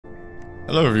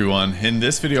Hello everyone, in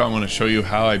this video I want to show you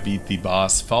how I beat the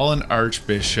boss Fallen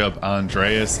Archbishop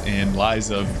Andreus in Lies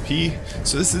of P.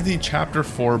 So this is the chapter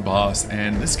 4 boss,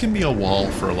 and this can be a wall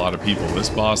for a lot of people. This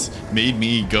boss made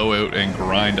me go out and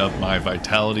grind up my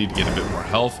vitality to get a bit more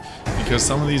health, because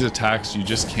some of these attacks you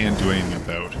just can't do anything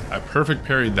about. I perfect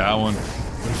parried that one,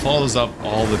 but it follows up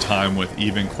all the time with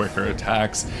even quicker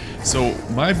attacks. So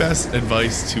my best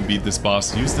advice to beat this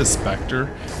boss, use the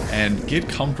Spectre and get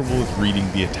comfortable with reading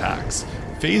the attacks.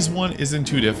 Phase 1 isn't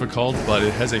too difficult, but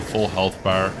it has a full health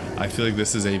bar. I feel like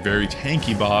this is a very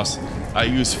tanky boss. I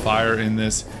use fire in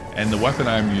this, and the weapon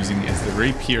I'm using is the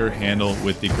rapier handle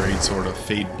with the greatsword of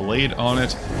Fate blade on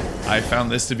it. I found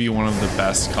this to be one of the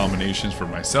best combinations for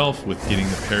myself, with getting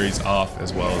the parries off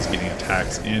as well as getting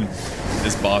attacks in.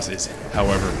 This boss is,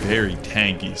 however, very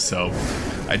tanky, so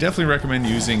I definitely recommend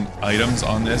using items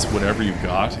on this, whatever you've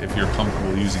got. If you're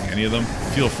comfortable using any of them,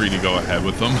 feel free to go ahead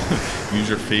with them. Use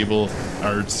your Fable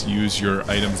arts, use your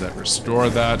items that restore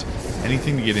that,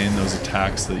 anything to get in those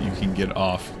attacks so that you can get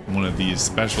off one of these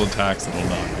special attacks that will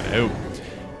knock it out.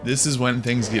 This is when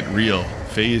things get real.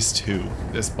 Phase 2.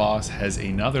 This boss has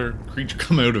another creature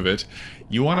come out of it.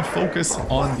 You want to focus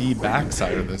on the back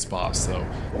side of this boss though.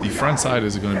 The front side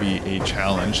is going to be a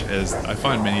challenge, as I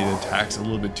find many of the attacks a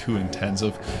little bit too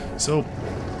intensive. So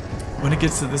when it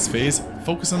gets to this phase,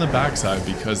 focus on the back side,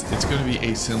 because it's going to be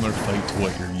a similar fight to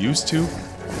what you're used to.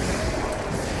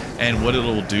 And what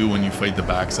it'll do when you fight the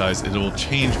backside, it'll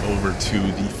change over to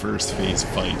the first phase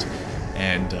fight,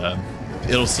 and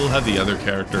it'll still have the other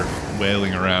character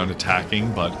wailing around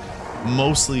attacking, but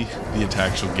mostly the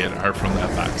attacks you'll get are from that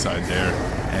backside there.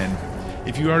 And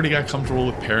if you already got comfortable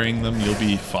with parrying them, you'll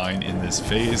be fine in this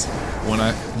phase. One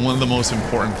of the most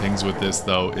important things with this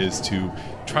though is to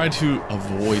try to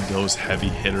avoid those heavy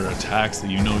hitter attacks that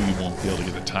you know you won't be able to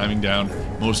get the timing down.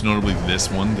 Most notably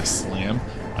this one, the slam.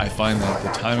 I find that the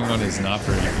timing on it is not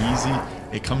very easy.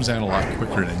 It comes down a lot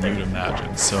quicker than you'd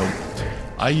imagine. So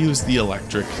I use the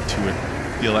electric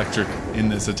in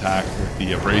this attack with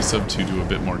the abrasive to do a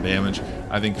bit more damage.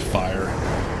 I think fire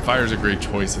is a great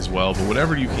choice as well, but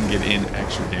whatever you can get in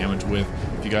extra damage with,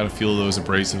 if you gotta feel those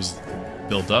abrasives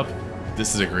build up,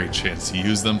 this is a great chance to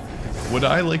use them. What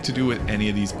I like to do with any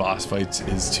of these boss fights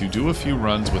is to do a few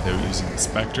runs without using the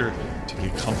Spectre, to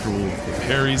get comfortable with the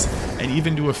parries, and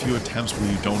even do a few attempts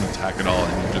where you don't attack at all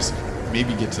and you just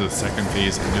maybe get to the second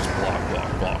phase and just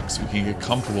block, so you can get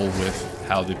comfortable with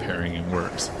how the parrying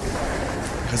works.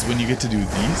 Because when you get to do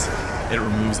these, it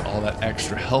removes all that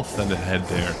extra health that it had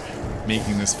there,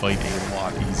 making this fight a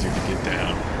lot easier to get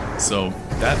down. So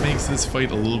that makes this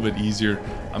fight a little bit easier.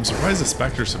 I'm surprised the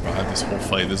Spectre survived this whole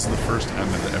fight. This is the first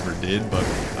time that it ever did, but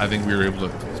I think we were able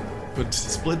to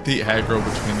split the aggro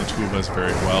between the two of us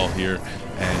very well here.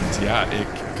 And yeah,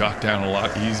 it got down a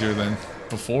lot easier than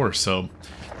before. So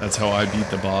that's how I beat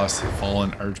the boss,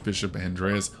 Fallen Archbishop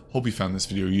Andreus. Hope you found this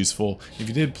video useful. If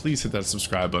you did, please hit that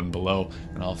subscribe button below,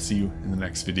 and I'll see you in the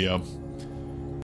next video.